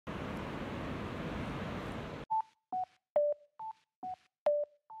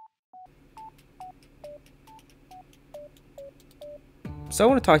So I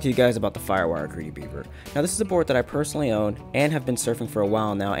want to talk to you guys about the FireWire Greedy Beaver. Now this is a board that I personally own and have been surfing for a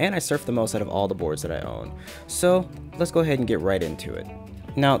while now, and I surf the most out of all the boards that I own. So let's go ahead and get right into it.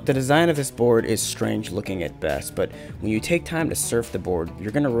 Now the design of this board is strange looking at best, but when you take time to surf the board,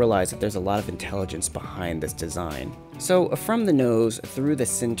 you're going to realize that there's a lot of intelligence behind this design. So from the nose through the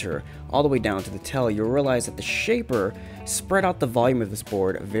center all the way down to the tail, you'll realize that the shaper spread out the volume of this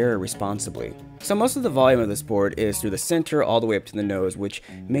board very responsibly. So most of the volume of this board is through the center all the way up to the nose, which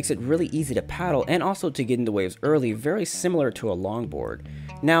makes it really easy to paddle and also to get into waves early, very similar to a longboard.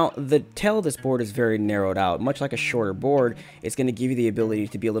 Now the tail of this board is very narrowed out. Much like a shorter board, it's going to give you the ability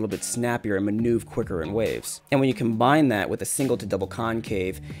to be a little bit snappier and maneuver quicker in waves. And when you combine that with a single to double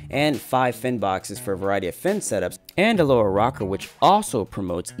concave and 5 fin boxes for a variety of fin setups, and a lower rocker which also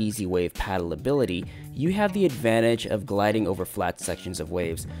promotes easy wave paddleability, you have the advantage of gliding over flat sections of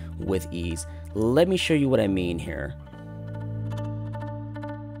waves with ease. Let me show you what I mean here.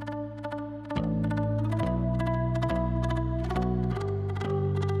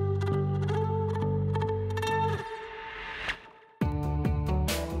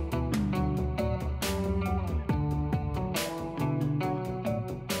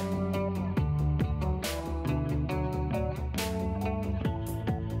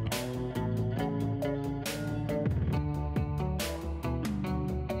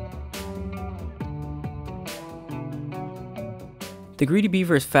 The Greedy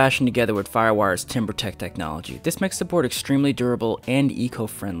Beaver is fashioned together with FireWire's TimberTech technology. This makes the board extremely durable and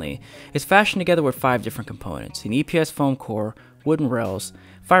eco-friendly. It's fashioned together with 5 different components: an EPS foam core, wooden rails,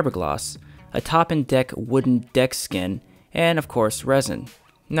 fiberglass, a top and deck wooden deck skin, and of course resin.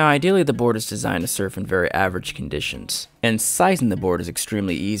 Now ideally the board is designed to surf in very average conditions, and sizing the board is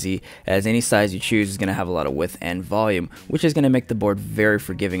extremely easy, as any size you choose is going to have a lot of width and volume, which is going to make the board very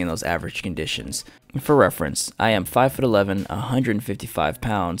forgiving in those average conditions. For reference, I am 5'11", 155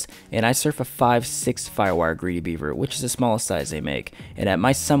 pounds, and I surf a 5'6" FireWire Greedy Beaver, which is the smallest size they make, and at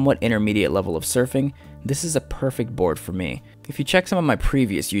my somewhat intermediate level of surfing, this is a perfect board for me. If you check some of my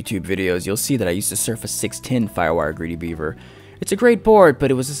previous YouTube videos, you'll see that I used to surf a 6'10" FireWire Greedy Beaver. It's a great board, but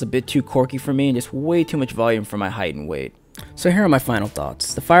it was just a bit too corky for me and just way too much volume for my height and weight. So here are my final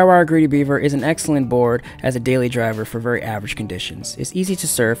thoughts. The FireWire Greedy Beaver is an excellent board as a daily driver for very average conditions. It's easy to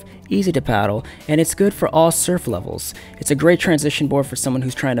surf, easy to paddle, and it's good for all surf levels. It's a great transition board for someone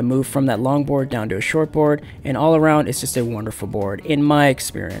who's trying to move from that longboard down to a short board, and all around it's just a wonderful board in my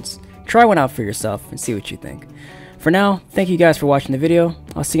experience. Try one out for yourself and see what you think. For now, thank you guys for watching the video.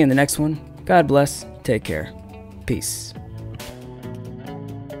 I'll see you in the next one. God bless. Take care. Peace.